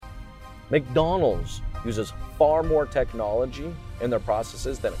McDonald's uses far more technology in their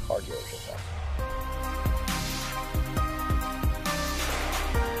processes than a car dealership does.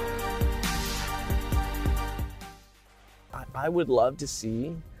 I would love to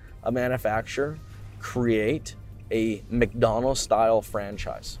see a manufacturer create a McDonald's-style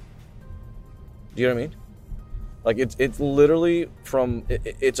franchise. Do you know what I mean? Like it's literally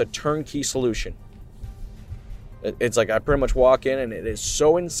it's a turnkey solution. It's like I pretty much walk in and it is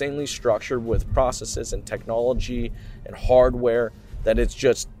so insanely structured with processes and technology and hardware that it's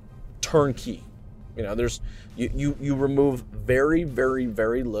just turnkey. You know, you remove very, very,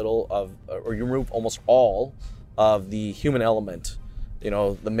 very little of, or you remove almost all of the human element, you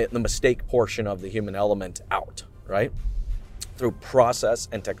know, the mistake portion of the human element out, right? Through process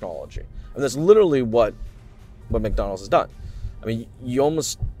and technology. And that's literally what McDonald's has done. I mean, you're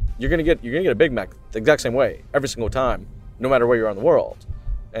gonna get a Big Mac the exact same way every single time, no matter where you are in the world.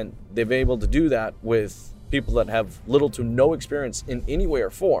 And they've been able to do that with people that have little to no experience in any way or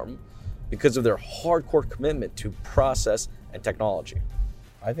form because of their hardcore commitment to process and technology.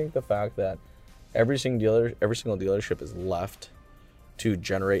 I think the fact that every single dealership is left to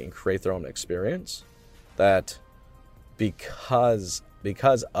generate and create their own experience, that because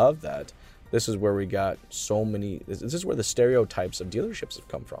of that, this is where we got so many, this is where the stereotypes of dealerships have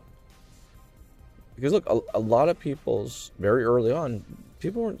come from. Because look, a lot of very early on,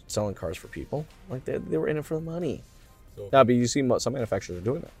 people weren't selling cars for people. Like they were in it for the money. So, now, but you see some manufacturers are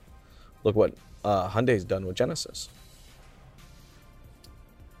doing that. Look what Hyundai's done with Genesis.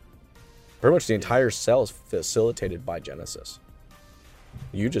 Pretty much the entire sale is facilitated by Genesis.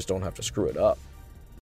 You just don't have to screw it up.